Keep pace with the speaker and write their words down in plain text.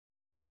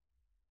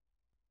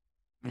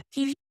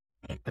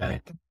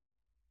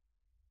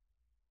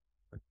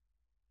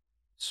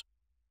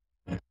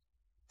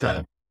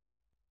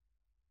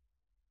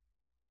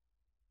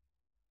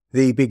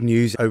The big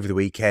news over the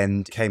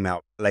weekend came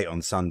out late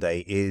on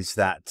Sunday is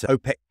that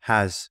OPEC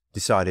has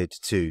decided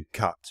to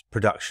cut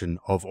production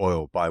of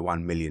oil by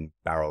 1 million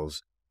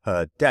barrels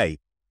per day,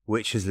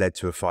 which has led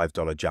to a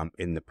 $5 jump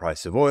in the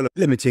price of oil.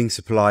 Limiting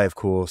supply, of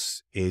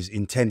course, is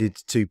intended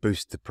to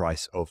boost the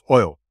price of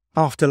oil.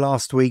 After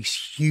last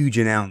week's huge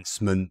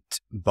announcement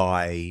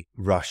by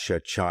Russia,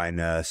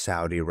 China,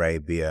 Saudi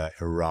Arabia,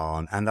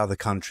 Iran, and other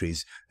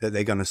countries that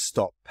they're going to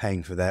stop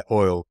paying for their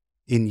oil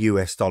in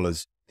US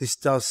dollars, this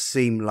does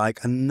seem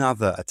like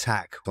another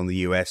attack on the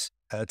US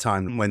at a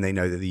time when they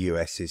know that the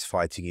US is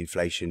fighting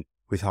inflation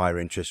with higher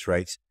interest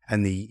rates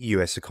and the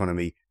US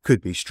economy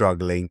could be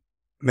struggling.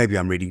 Maybe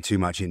I'm reading too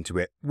much into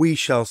it. We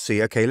shall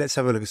see. Okay, let's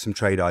have a look at some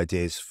trade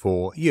ideas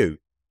for you.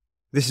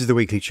 This is the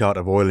weekly chart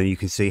of oil, and you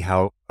can see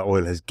how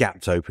oil has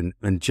gapped open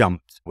and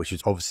jumped, which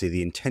is obviously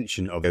the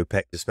intention of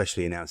OPEC,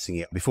 especially announcing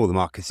it before the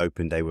markets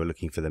opened. They were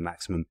looking for the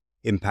maximum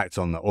impact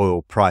on the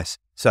oil price.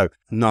 So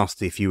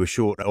nasty if you were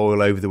short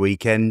oil over the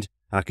weekend.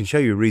 And I can show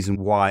you a reason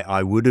why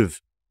I would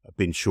have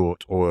been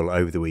short oil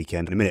over the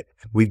weekend in a minute.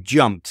 We've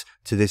jumped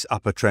to this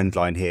upper trend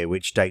line here,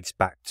 which dates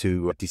back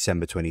to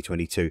December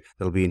 2022.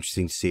 That'll be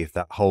interesting to see if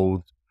that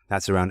holds.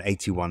 That's around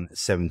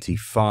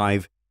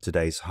 81.75.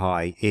 Today's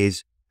high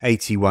is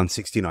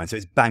 81.69. So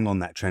it's bang on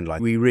that trend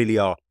line. We really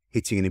are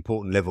hitting an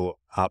important level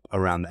up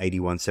around the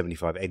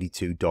 $81.75,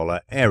 $82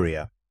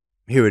 area.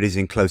 Here it is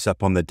in close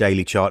up on the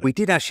daily chart. We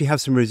did actually have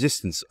some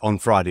resistance on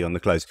Friday on the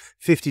close.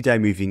 50-day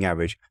moving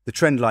average, the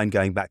trend line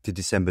going back to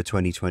December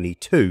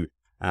 2022.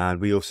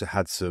 And we also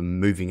had some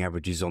moving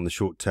averages on the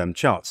short-term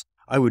charts.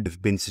 I would have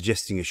been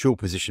suggesting a short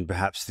position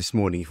perhaps this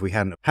morning if we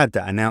hadn't had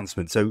that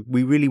announcement. So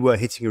we really were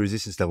hitting a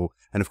resistance level.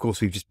 And of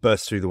course, we've just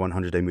burst through the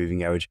 100-day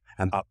moving average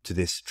and up to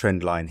this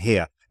trend line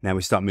here. Now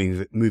we start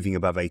moving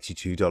above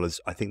 $82.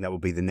 I think that will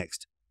be the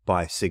next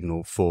buy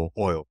signal for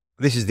oil.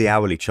 This is the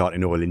hourly chart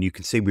in oil, and you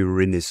can see we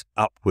were in this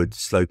upward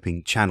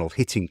sloping channel,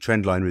 hitting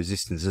trendline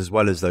resistance as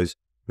well as those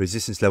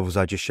resistance levels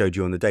I just showed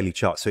you on the daily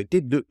chart. So it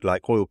did look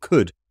like oil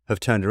could have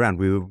turned around.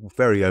 We were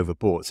very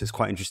overbought. So it's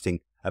quite interesting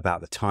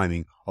about the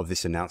timing of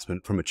this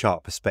announcement from a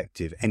chart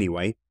perspective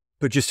anyway.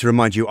 But just to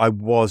remind you, I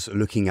was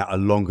looking at a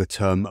longer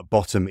term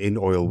bottom in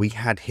oil. We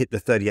had hit the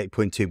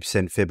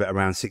 38.2% fib at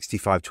around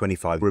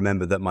 65.25.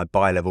 Remember that my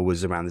buy level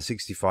was around the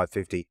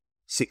 65.50.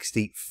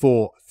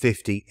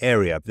 64.50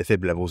 area. The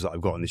fib levels that I've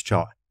got on this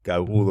chart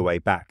go all the way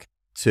back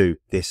to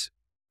this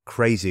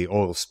crazy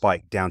oil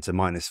spike down to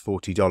minus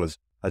 $40.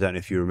 I don't know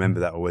if you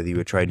remember that or whether you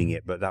were trading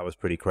it, but that was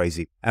pretty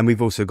crazy. And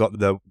we've also got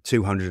the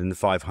 200 and the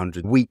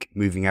 500 week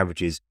moving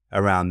averages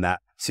around that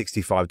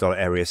 $65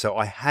 area. So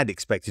I had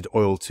expected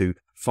oil to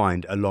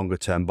find a longer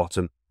term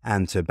bottom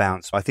and to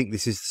bounce. I think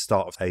this is the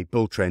start of a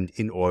bull trend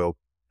in oil.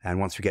 And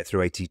once we get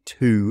through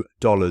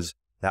 $82,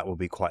 that will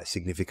be quite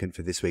significant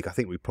for this week. I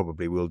think we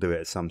probably will do it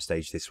at some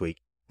stage this week.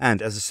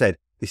 And as I said,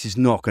 this is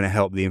not going to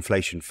help the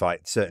inflation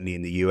fight, certainly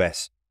in the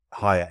US.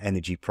 Higher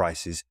energy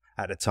prices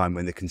at a time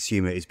when the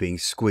consumer is being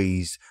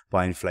squeezed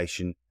by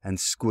inflation and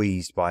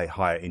squeezed by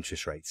higher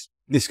interest rates.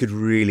 This could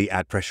really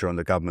add pressure on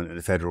the government and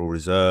the Federal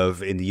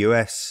Reserve in the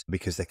US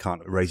because they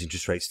can't raise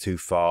interest rates too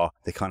far.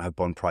 They can't have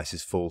bond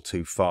prices fall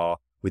too far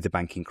with the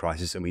banking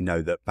crisis. And we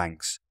know that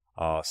banks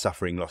are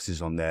suffering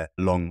losses on their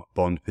long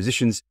bond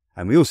positions.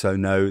 And we also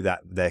know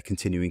that they're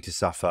continuing to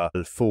suffer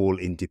a fall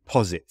in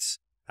deposits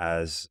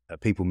as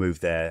people move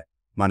their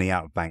money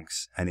out of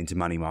banks and into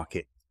money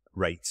market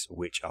rates,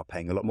 which are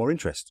paying a lot more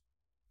interest.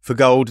 For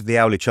gold, the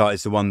hourly chart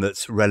is the one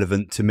that's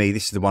relevant to me.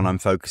 This is the one I'm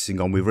focusing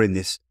on. We were in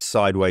this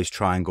sideways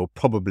triangle,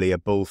 probably a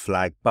bull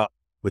flag, but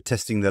we're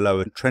testing the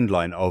lower trend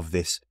line of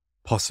this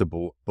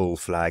possible bull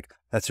flag.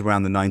 That's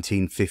around the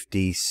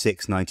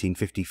 1956,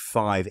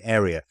 1955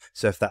 area.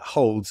 So if that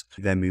holds,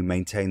 then we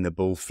maintain the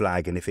bull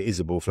flag. And if it is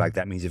a bull flag,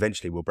 that means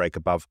eventually we'll break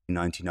above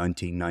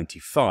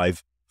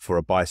 1995 for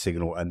a buy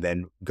signal, and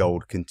then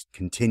gold can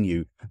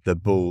continue the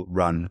bull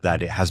run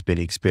that it has been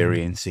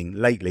experiencing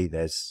lately.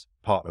 There's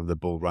part of the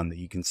bull run that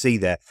you can see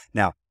there.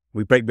 Now,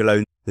 we break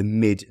below the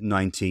mid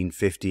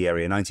 1950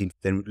 area,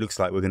 then it looks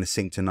like we're going to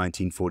sink to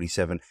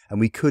 1947, and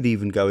we could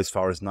even go as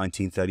far as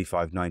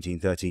 1935,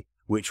 1930,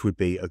 which would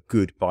be a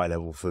good buy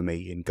level for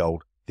me in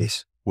gold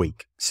this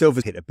week.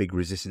 Silver hit a big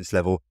resistance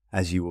level,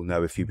 as you will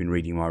know if you've been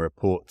reading my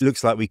report. It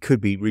looks like we could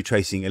be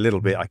retracing a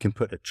little bit. I can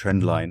put a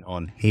trend line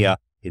on here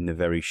in the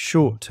very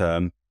short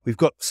term. We've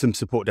got some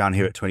support down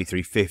here at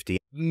 23.50,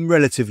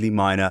 relatively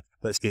minor,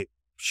 but it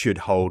should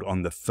hold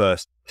on the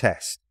first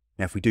test.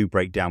 Now, if we do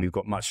break down, we've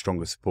got much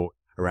stronger support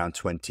around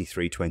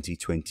 23.20,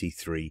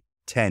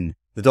 23.10.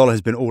 The dollar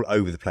has been all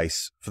over the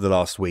place for the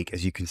last week,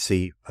 as you can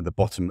see at the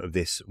bottom of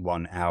this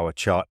 1 hour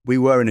chart. We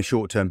were in a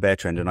short-term bear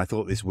trend, and I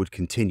thought this would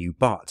continue,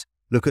 but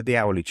look at the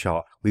hourly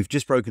chart. We've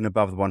just broken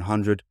above the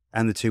 100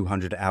 and the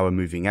 200-hour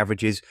moving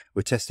averages.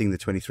 We're testing the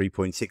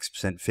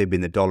 23.6% fib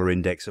in the dollar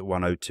index at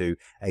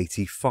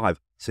 102.85.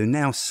 So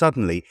now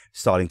suddenly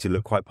starting to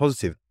look quite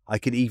positive. I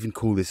could even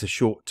call this a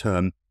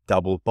short-term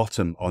double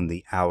bottom on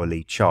the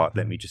hourly chart.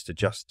 Let me just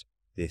adjust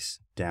this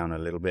down a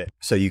little bit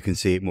so you can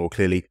see it more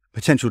clearly.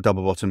 Potential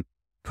double bottom,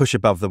 push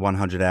above the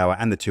 100-hour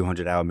and the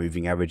 200-hour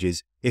moving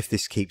averages. If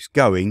this keeps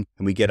going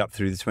and we get up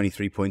through the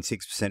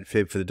 23.6%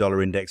 fib for the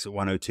dollar index at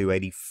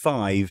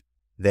 102.85,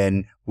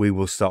 then we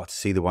will start to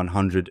see the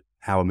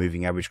 100-hour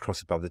moving average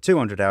cross above the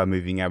 200-hour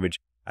moving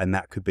average, and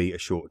that could be a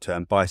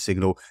short-term buy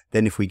signal.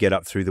 Then if we get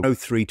up through the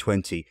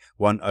 103.20,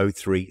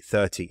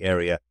 103.30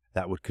 area,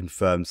 that would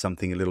confirm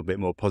something a little bit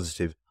more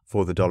positive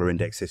for the dollar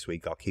index this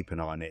week. I'll keep an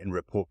eye on it and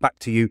report back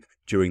to you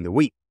during the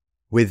week.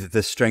 With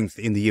the strength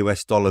in the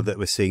US dollar that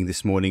we're seeing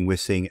this morning, we're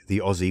seeing the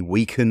Aussie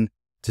weaken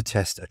to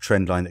test a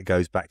trend line that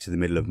goes back to the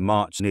middle of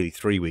March, nearly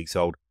 3 weeks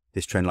old.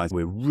 This trend line,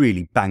 we're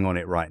really bang on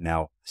it right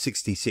now.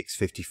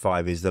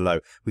 66.55 is the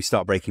low. We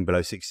start breaking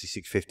below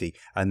 66.50,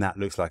 and that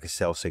looks like a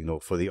sell signal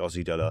for the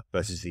Aussie dollar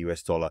versus the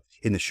US dollar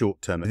in the short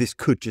term. This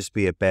could just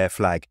be a bear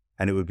flag,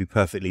 and it would be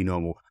perfectly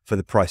normal for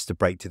the price to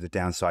break to the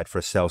downside for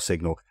a sell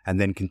signal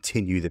and then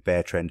continue the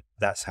bear trend.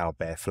 That's how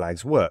bear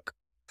flags work.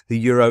 The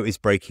euro is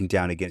breaking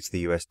down against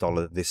the US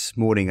dollar this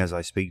morning as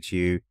I speak to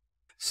you.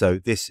 So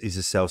this is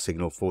a sell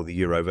signal for the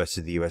euro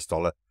versus the US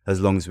dollar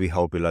as long as we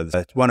hold below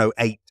the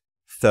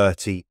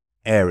 108.30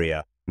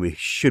 area. We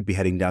should be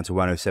heading down to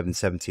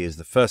 107.70 as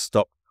the first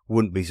stop.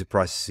 Wouldn't be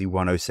surprised to see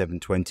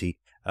 107.20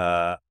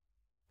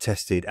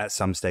 tested at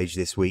some stage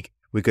this week.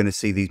 We're going to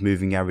see these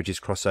moving averages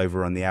cross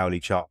over on the hourly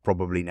chart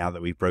probably now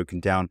that we've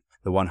broken down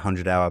the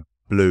 100-hour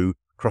blue,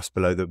 cross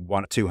below the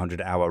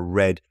 200-hour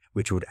red,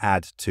 which would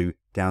add to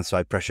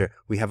downside pressure.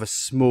 We have a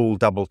small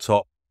double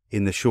top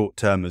in the short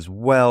term as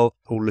well,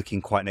 all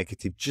looking quite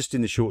negative just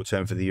in the short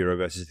term for the euro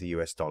versus the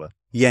US dollar.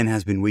 Yen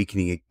has been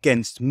weakening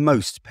against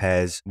most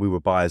pairs. We were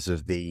buyers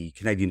of the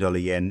Canadian dollar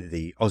yen,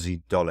 the Aussie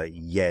dollar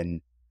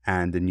yen,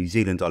 and the New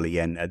Zealand dollar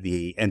yen at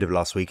the end of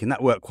last week, and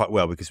that worked quite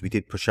well because we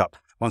did push up.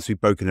 Once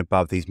we've broken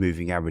above these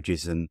moving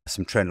averages and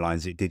some trend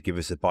lines, it did give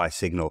us a buy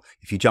signal.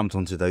 If you jumped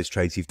onto those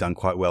trades, you've done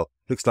quite well.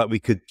 Looks like we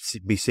could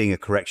be seeing a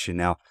correction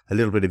now, a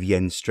little bit of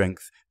yen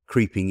strength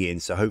creeping in,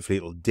 so hopefully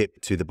it'll dip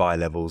to the buy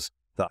levels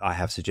that I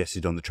have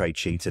suggested on the trade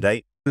sheet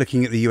today.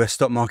 Looking at the US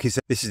stock markets,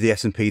 this is the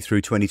S&P through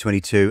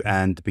 2022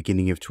 and the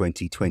beginning of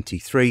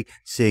 2023,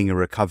 seeing a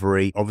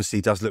recovery.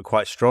 Obviously does look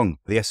quite strong.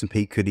 The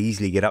S&P could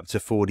easily get up to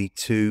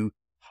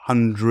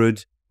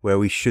 4,200, where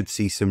we should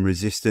see some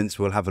resistance.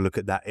 We'll have a look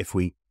at that if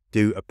we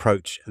do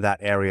approach that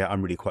area.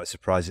 I'm really quite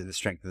surprised at the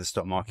strength of the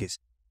stock markets.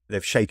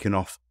 They've shaken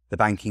off the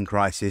banking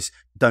crisis,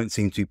 don't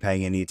seem to be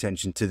paying any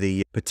attention to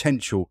the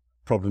potential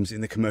problems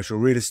in the commercial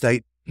real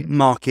estate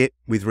market,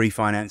 with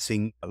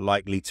refinancing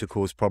likely to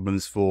cause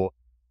problems for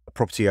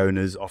property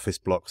owners, office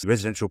blocks.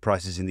 Residential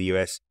prices in the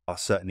US are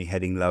certainly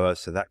heading lower,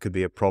 so that could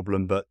be a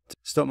problem, but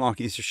stock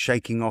market is just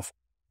shaking off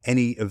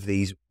any of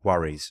these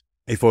worries.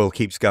 If oil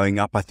keeps going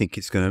up, I think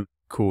it's going to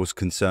cause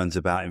concerns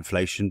about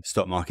inflation.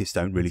 Stock markets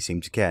don't really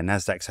seem to care.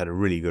 Nasdaq's had a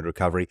really good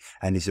recovery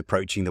and is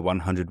approaching the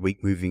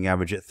 100-week moving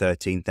average at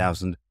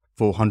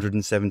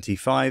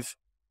 13,475.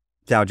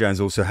 Dow Jones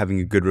also having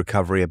a good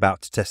recovery,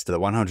 about to test the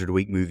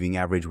 100-week moving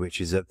average,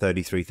 which is at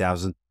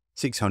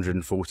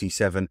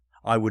 33,647.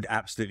 I would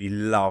absolutely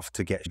love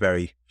to get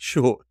very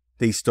short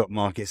these stock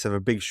markets, have a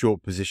big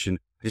short position.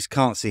 I just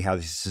can't see how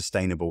this is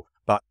sustainable,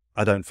 but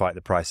I don't fight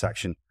the price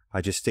action.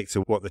 I just stick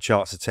to what the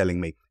charts are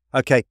telling me.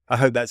 Okay, I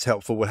hope that's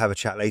helpful. We'll have a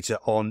chat later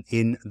on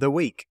in the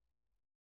week.